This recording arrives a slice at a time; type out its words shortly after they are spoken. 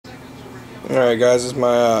Alright guys, this is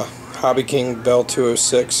my Hobby King Bell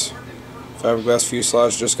 206 fiberglass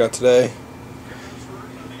fuselage just got today.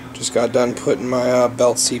 Just got done putting my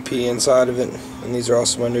belt CP inside of it, and these are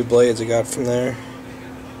also my new blades I got from there.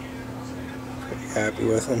 Pretty happy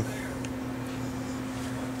with them.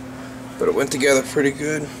 But it went together pretty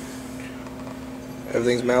good.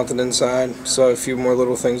 Everything's mounted inside. Still have a few more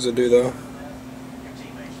little things to do though.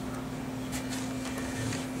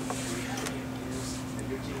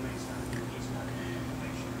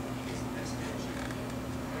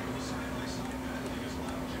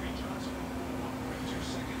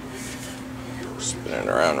 Spin it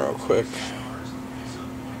around real quick.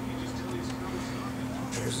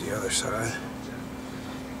 Here's the other side.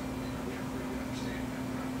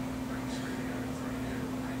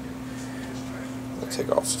 I'll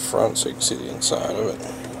take off the front so you can see the inside of it.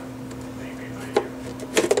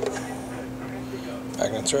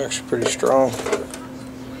 Magnets are actually pretty strong.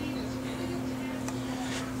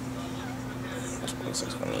 That's what looks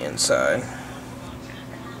like on the inside.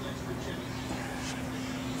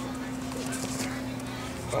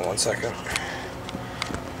 Hold on 1 second.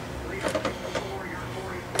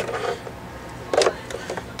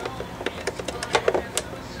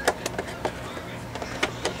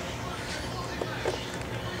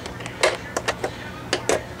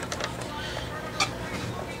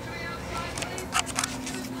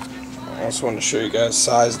 I also want to show you guys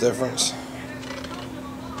size difference.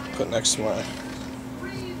 Put next to my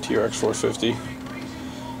T-Rex 450.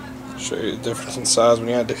 Show you the difference in size when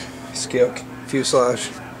you had to scale fuselage.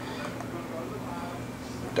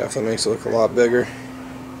 Definitely makes it look a lot bigger.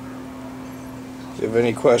 If you have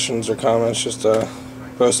any questions or comments, just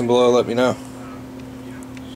post them below, let me know.